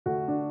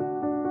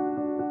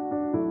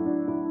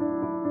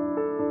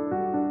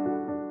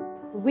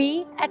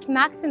we at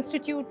Max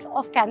Institute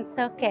of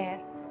Cancer Care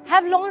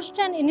have launched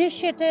an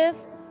initiative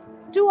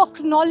to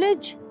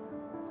acknowledge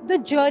the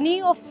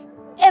journey of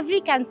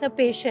every cancer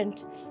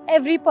patient,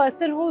 every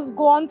person who's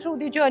gone through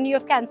the journey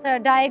of cancer,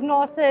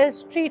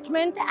 diagnosis,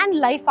 treatment, and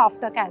life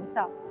after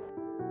cancer.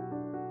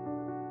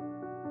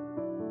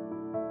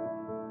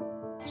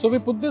 So we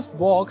put this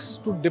box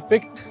to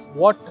depict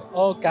what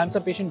a cancer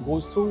patient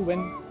goes through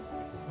when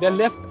they're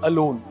left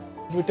alone.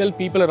 We tell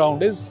people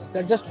around is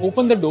that just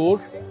open the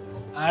door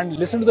and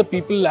listen to the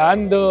people,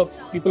 and the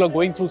people are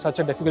going through such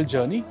a difficult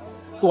journey,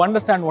 to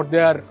understand what they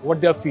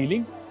are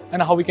feeling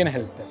and how we can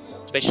help them.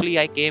 Especially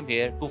I came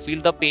here to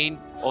feel the pain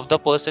of the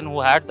person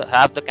who have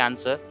the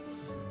cancer,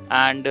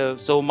 and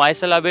so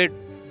myself I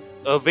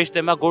would wish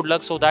them a good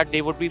luck so that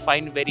they would be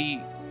fine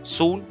very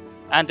soon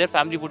and their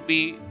family would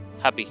be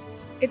happy.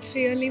 It's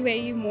really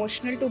very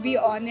emotional, to be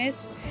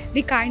honest.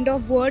 The kind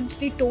of words,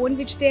 the tone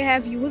which they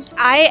have used,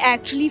 I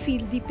actually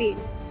feel the pain.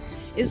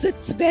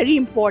 It's very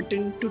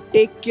important to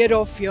take care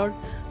of your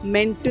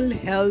mental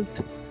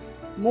health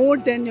more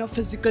than your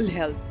physical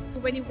health.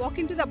 When you walk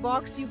into the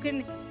box, you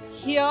can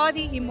hear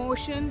the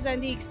emotions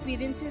and the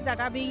experiences that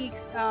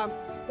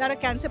a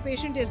cancer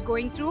patient is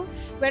going through,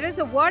 whereas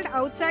the world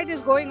outside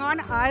is going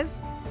on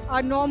as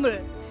normal,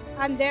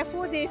 and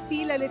therefore they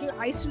feel a little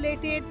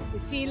isolated, they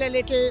feel a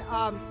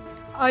little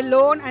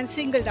alone and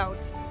singled out.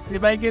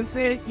 If I can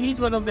say, each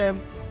one of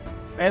them,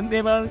 when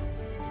they were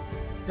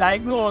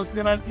diagnosed,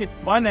 they were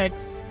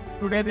 1x,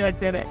 today they are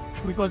 10x,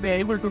 because they are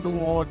able to do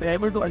more, they are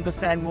able to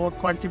understand more,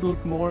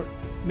 contribute more,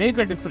 make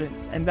a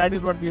difference, and that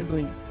is what we are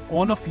doing.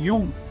 All of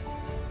you,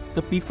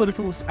 the people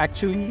who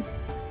actually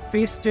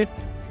faced it,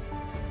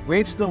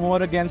 waged the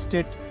war against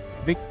it,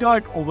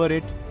 victored over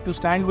it, to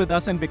stand with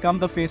us and become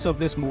the face of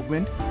this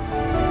movement.